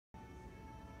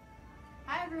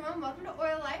everyone, welcome to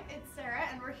Oil Life. It's Sarah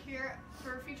and we're here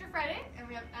for Feature Friday and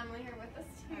we have Emily here with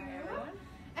us too. Hi everyone.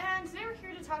 And today we're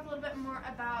here to talk a little bit more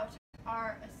about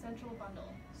our essential bundle.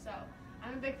 So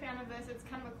I'm a big fan of this. It's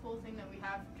kind of a cool thing that we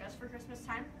have just for Christmas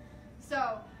time.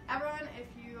 So everyone, if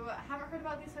you haven't heard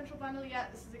about the essential bundle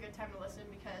yet, this is a good time to listen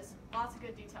because lots of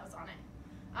good details on it.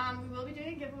 We will be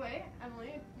doing a giveaway.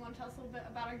 Emily, you want to tell us a little bit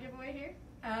about our giveaway here?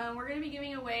 We're going to be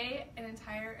giving away an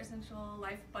entire Essential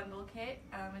Life bundle kit.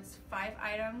 It's 5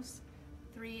 items,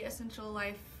 3 Essential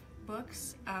Life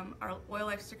books, our Oil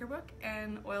Life sticker book,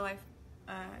 and Oil Life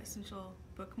Essential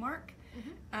bookmark.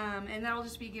 And that'll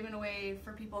just be given away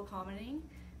for people commenting.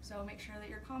 So make sure that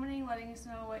you're commenting, letting us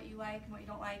know what you like and what you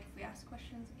don't like. If we ask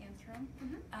questions, answer them.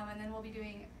 And then we'll be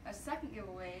doing a second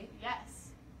giveaway.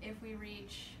 Yes. If we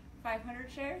reach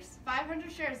 500 shares.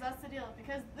 500 shares, that's the deal.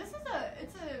 Because this is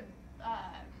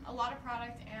a lot of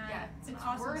product and it's an it's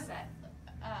awesome worth set.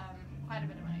 Quite a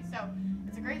bit of money. So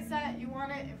it's a great set. You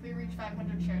want it. If we reach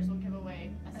 500 shares, we'll give away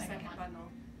a second one.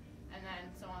 bundle. And then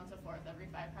so on and so forth. Every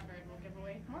 500 we'll give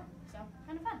away more. So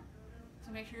kind of fun.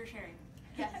 So make sure you're sharing.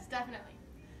 Yes, definitely.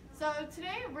 So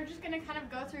today we're just going to kind of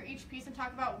go through each piece and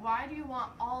talk about why do you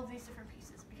want all of these different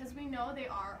pieces. Because we know they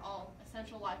are all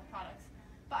Essential Life products.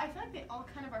 But I feel like they all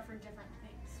kind of are for different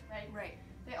things, right? Right.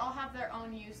 They all have their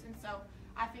own use, and so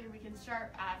I figured we can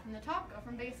start from the top, go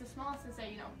from biggest to smallest, and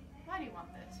say, why do you want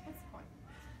this? What's the point?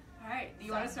 All right. Do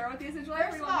you So, want to start with the Essential Life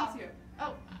or do you want me to?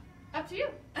 Oh, up to you.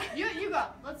 You go.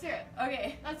 Let's hear it.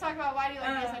 Okay. Let's talk about why do you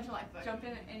like the Essential Life book. Jump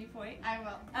in at any point. I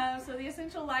will. So the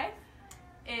Essential Life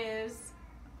is,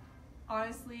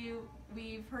 honestly,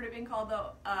 we've heard it being called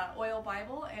the Oil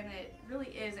Bible, and it really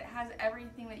is. It has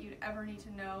everything that you'd ever need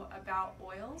to know about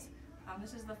oils.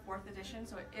 This is the 4th edition,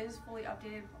 so it is fully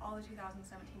updated with all the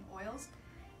 2017 oils.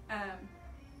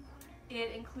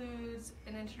 It includes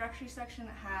an introductory section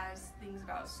that has things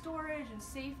about storage and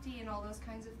safety and all those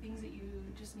kinds of things that you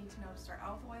just need to know to start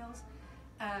out with oils.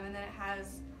 And then it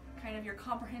has kind of your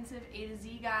comprehensive A to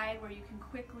Z guide where you can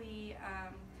quickly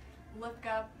look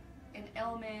up an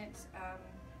element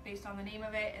based on the name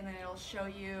of it, and then it'll show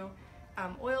you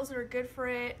oils that are good for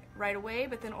it right away,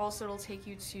 but then also it'll take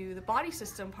you to the body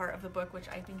system part of the book, which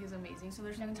I think is amazing. So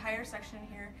there's an entire section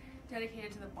here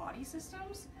dedicated to the body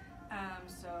systems,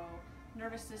 so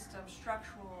nervous system,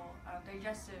 structural,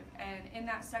 digestive, and in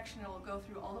that section it will go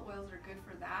through all the oils that are good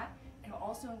for that. It'll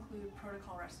also include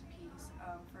protocol recipes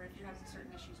for if you're having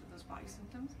certain issues with those body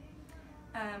symptoms.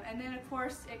 And then of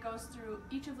course it goes through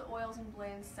each of the oils and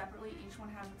blends separately. Each one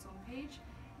has its own page.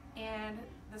 And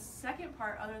the second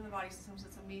part, other than the body systems,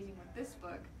 that's amazing with this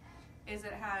book is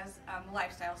it has the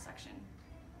lifestyle section.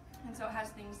 And so it has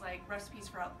things like recipes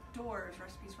for outdoors,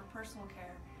 recipes for personal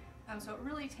care. So it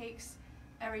really takes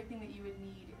everything that you would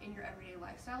need in your everyday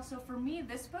lifestyle. So for me,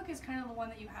 this book is kind of the one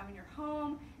that you have in your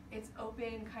home. It's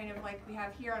open, kind of like we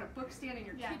have here on a book stand in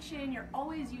your kitchen. You're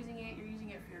always using it. You're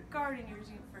using it for your garden. You're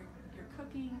using it for your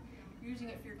cooking. You're using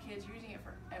it for your kids. You're using it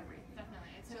for everything. Definitely.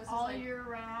 It's So all year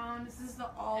round. This is the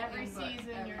all every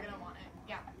season you're going to want it.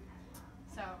 Yeah.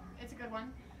 So it's a good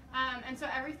one. And so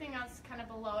everything else kind of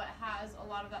below it has a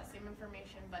lot of that same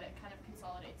information, but it kind of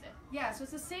consolidates it. Yeah, so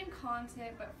it's the same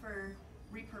content, but for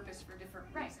repurposed for different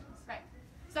reasons. Right.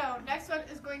 So next one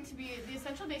is going to be the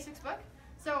Essential Basics book.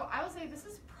 So I will say this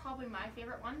is probably my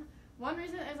favorite one. One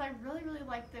reason is I really, really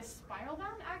like this spiral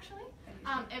bound, actually.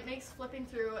 It makes flipping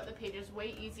through the pages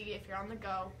way easy if you're on the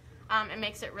go. It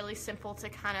makes it really simple to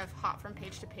kind of hop from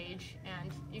page to page,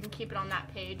 and you can keep it on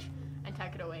that page and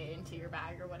tuck it away into your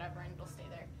bag or whatever, and it'll stay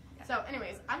there. Yeah. So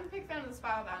anyways, I'm a big fan of the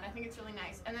spiral bound. I think it's really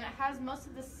nice. And then it has most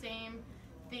of the same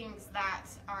things that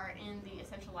are in the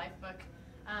Essential Life book.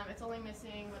 It's only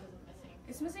missing, what is it missing?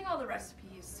 It's missing all the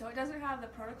recipes. So it doesn't have the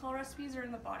protocol recipes or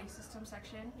in the body system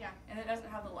section. Yeah. And it doesn't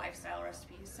have the lifestyle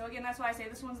recipes. So again, that's why I say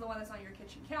this one's the one that's on your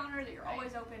kitchen counter that you're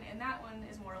always open, and that one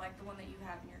is more like the one that you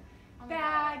have in your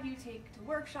bag you take to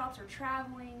workshops or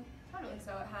traveling. Totally. And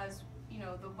so it has,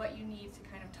 what you need to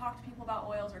kind of talk to people about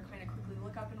oils or kind of quickly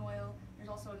look up an oil. There's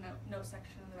also a note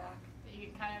section in the back that you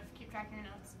can kind of keep track of your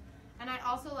notes. And I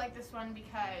also like this one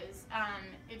because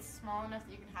it's small enough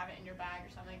that you can have it in your bag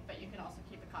or something, but you can also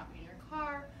keep a copy in your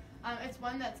car. It's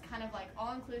one that's kind of like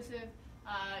all-inclusive.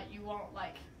 You won't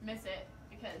miss it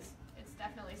because it's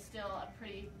definitely still a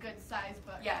pretty good size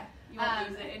book. Yeah, you won't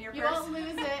lose it in your purse. You won't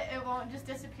lose it. It won't just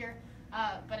disappear.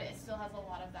 But it still has a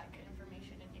lot of that good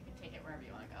information, and you can take it wherever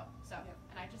you want to go. So,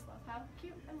 and I just love how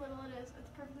cute and little it is.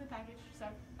 It's perfectly packaged, so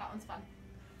that one's fun.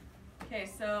 Okay,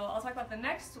 so I'll talk about the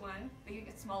next one. They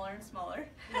get smaller and smaller.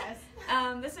 Yes.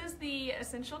 This is the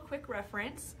Essential Quick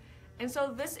Reference. And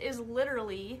so this is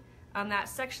literally That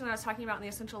section that I was talking about in the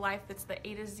Essential Life, that's the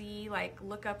A to Z, like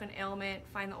look up an ailment,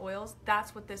 find the oils,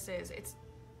 that's what this is. It's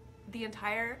the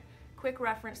entire quick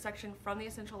reference section from the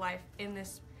Essential Life in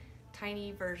this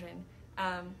tiny version.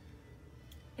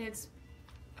 It's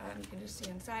you can just see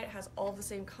inside, it has all of the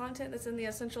same content that's in the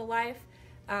Essential Life.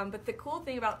 But the cool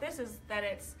thing about this is that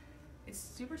it's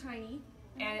super tiny,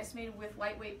 and it's made with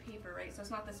lightweight paper, right? So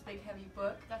it's not this big heavy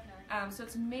book. Definitely. So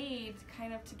it's made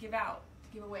kind of to give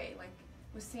away, like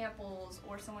with samples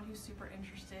or someone who's super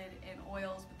interested in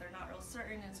oils but they're not real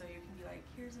certain, and so you can be like,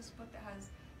 here's this book that has,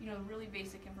 you know, really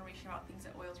basic information about things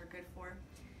that oils are good for.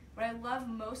 What I love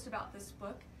most about this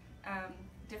book,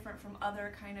 different from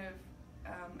other kind of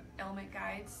ailment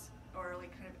guides or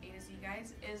like kind of A to Z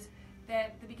guides, is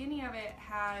that the beginning of it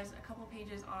has a couple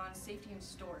pages on safety and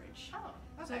storage. Oh,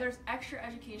 okay. So there's extra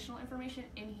educational information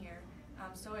in here.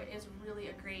 So it is really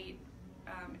a great,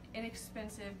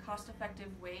 inexpensive, cost-effective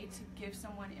way to give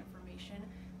someone information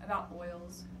about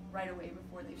oils right away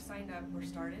before they've signed up or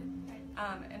started.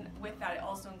 And with that, it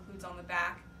also includes on the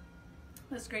back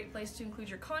this great place to include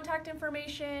your contact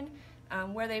information,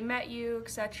 where they met you,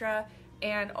 etc.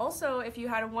 And also, if you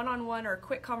had a one-on-one or a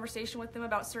quick conversation with them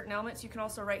about certain ailments, you can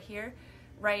also write here,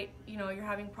 you know, you're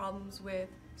having problems with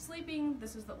sleeping,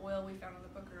 this is the oil we found in the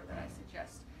booker that I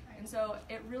suggest. And so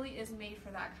it really is made for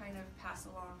that kind of pass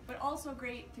along, but also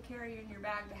great to carry in your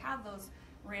bag to have those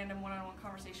random one-on-one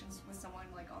conversations with someone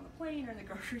like on the plane or in the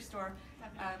grocery store.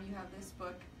 You have this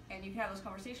book, and you can have those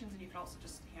conversations, and you can also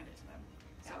just hand it to them.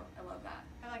 So I love that.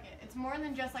 I like it. It's more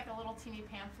than just like a little teeny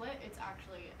pamphlet. It's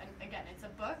actually, and again, it's a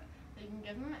book that you can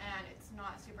give them, and it's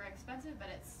not super expensive, but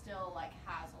it still like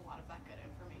has a lot of that good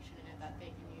information in it that they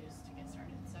can use to get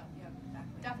started. So yeah,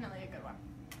 exactly. Definitely a good one.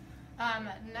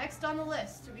 Next on the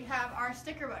list, we have our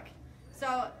sticker book.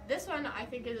 So this one I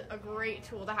think is a great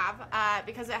tool to have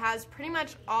because it has pretty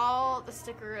much all the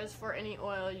stickers for any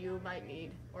oil you might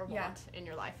need or want in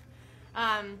your life.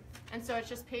 And so it's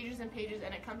just pages and pages,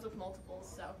 and it comes with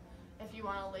multiples. So if you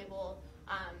want to label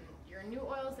your new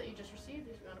oils that you just received,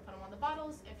 if you want to put them on the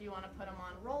bottles, if you want to put them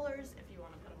on rollers, if you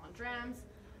want to put them on drams.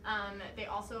 They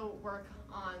also work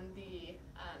on the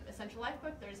Essential Life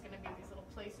book. There's going to be these little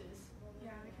places. Yeah,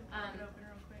 we can pop it open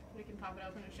real quick. We can pop it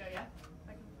open and show you.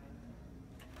 I can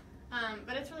find them.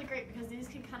 But it's really great because these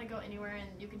can kind of go anywhere, and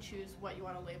you can choose what you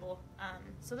want to label.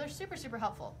 So they're super, super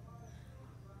helpful.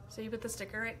 So you put the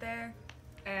sticker right there,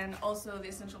 and also the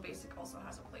Essential Basic also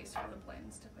has a place for the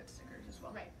blends to put stickers as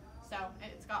well. Right. So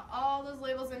it's got all those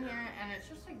labels in here, and it's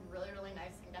just a really, really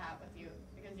nice thing to have with you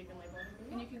because you can label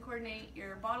everything. And you can coordinate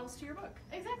your bottles to your book.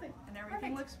 Exactly. And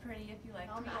everything looks pretty if you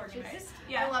like to be organized.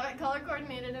 Yeah. I love it. Color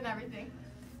coordinated and everything.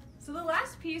 So the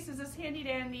last piece is this handy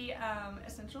dandy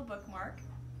essential bookmark.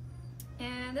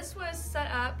 And this was set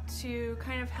up to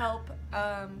kind of help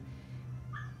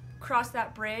cross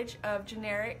that bridge of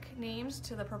generic names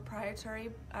to the proprietary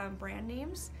brand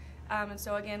names. And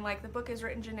so again, like the book is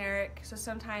written generic, so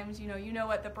sometimes you know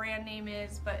what the brand name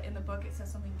is, but in the book it says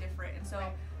something different. And so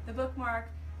the bookmark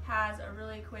has a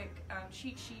really quick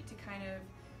cheat sheet to kind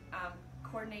of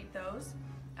coordinate those,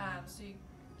 so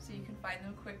you can find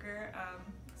them quicker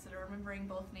instead of remembering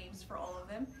both names for all of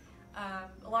them.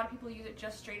 A lot of people use it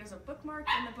just straight as a bookmark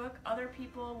in the book. Other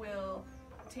people will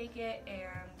take it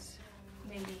and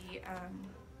maybe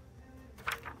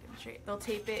they'll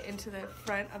tape it into the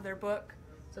front of their book,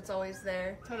 so it's always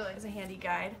there as a handy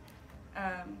guide.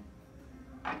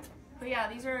 But yeah,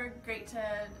 these are great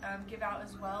to give out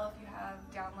as well if you have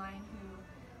downline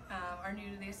who are new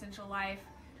to the Essential Life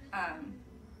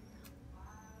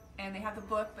and they have the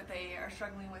book but they are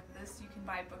struggling with this. You can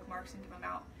buy bookmarks and give them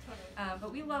out.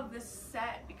 But we love this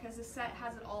set because the set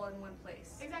has it all in one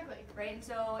place. Exactly. Right, and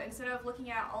so instead of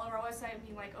looking at all of our website and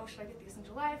being like, oh, should I get the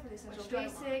Essential Life or the Essential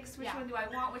Basics? Which one do I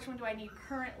want? Which one do I need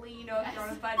currently? You know, if you're on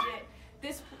a budget.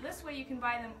 This way you can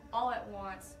buy them all at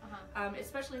once,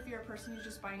 especially if you're a person who's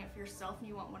just buying it for yourself and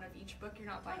you want one of each book, you're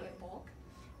not buying in bulk.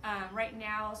 Right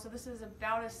now, so this is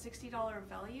about a $60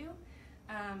 value,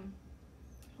 a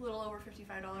little over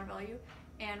 $55 value,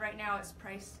 and right now it's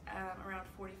priced around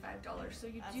 $45. So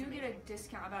you do get a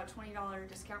discount, about a $20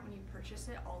 discount when you purchase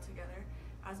it all together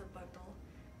as a bundle.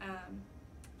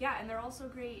 Yeah, and they're also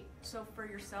great so for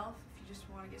yourself if you just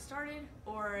want to get started,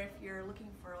 or if you're looking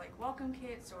for like welcome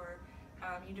kits, or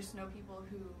you just know people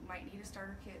who might need a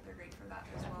starter kit, they're great for that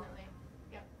as well. Definitely.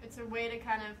 Yep. It's a way to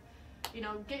kind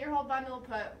of, get your whole bundle,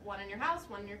 put one in your house,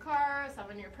 one in your car,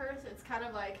 some in your purse. It's kind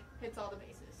of like hits all the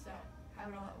bases. So have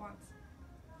it all at once.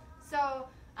 So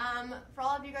for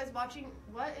all of you guys watching,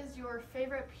 what is your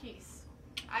favorite piece?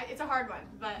 It's a hard one,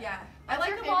 but yeah, I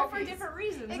like them all for different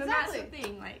reasons. Exactly. And that's the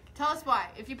thing. Like, tell us why.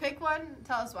 If you pick one,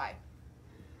 tell us why.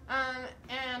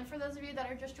 And for those of you that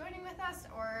are just joining with us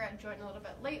or joined a little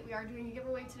bit late, we are doing a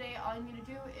giveaway today. All you need to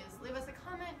do is leave us a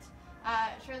comment,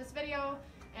 share this video,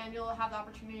 and you'll have the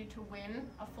opportunity to win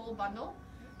a full bundle.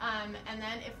 And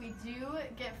then if we do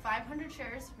get 500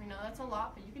 shares, we know that's a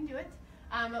lot, but you can do it,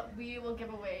 we will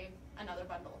give away another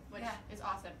bundle, which is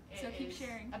awesome. So It keep is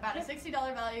sharing. about a $60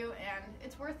 value, and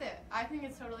it's worth it. I think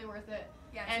it's totally worth it.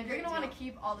 Yeah, and you're going to want to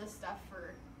keep all this stuff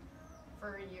for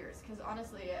years, because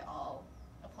honestly, it all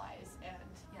applies, and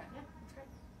yeah, it's great.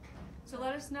 So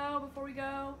let us know before we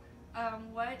go,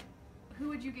 who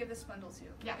would you give this bundle to?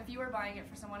 Yeah. If you were buying it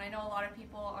for someone. I know a lot of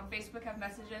people on Facebook have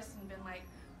messaged us and been like,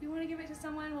 we want to give it to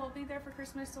someone, we'll be there for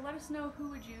Christmas, so let us know who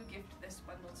would you gift this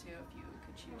bundle to if you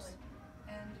could choose.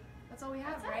 And that's all we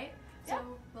have, That's it. right? Yeah.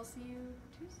 So we'll see you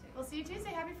Tuesday. We'll see you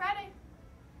Tuesday. Happy Friday.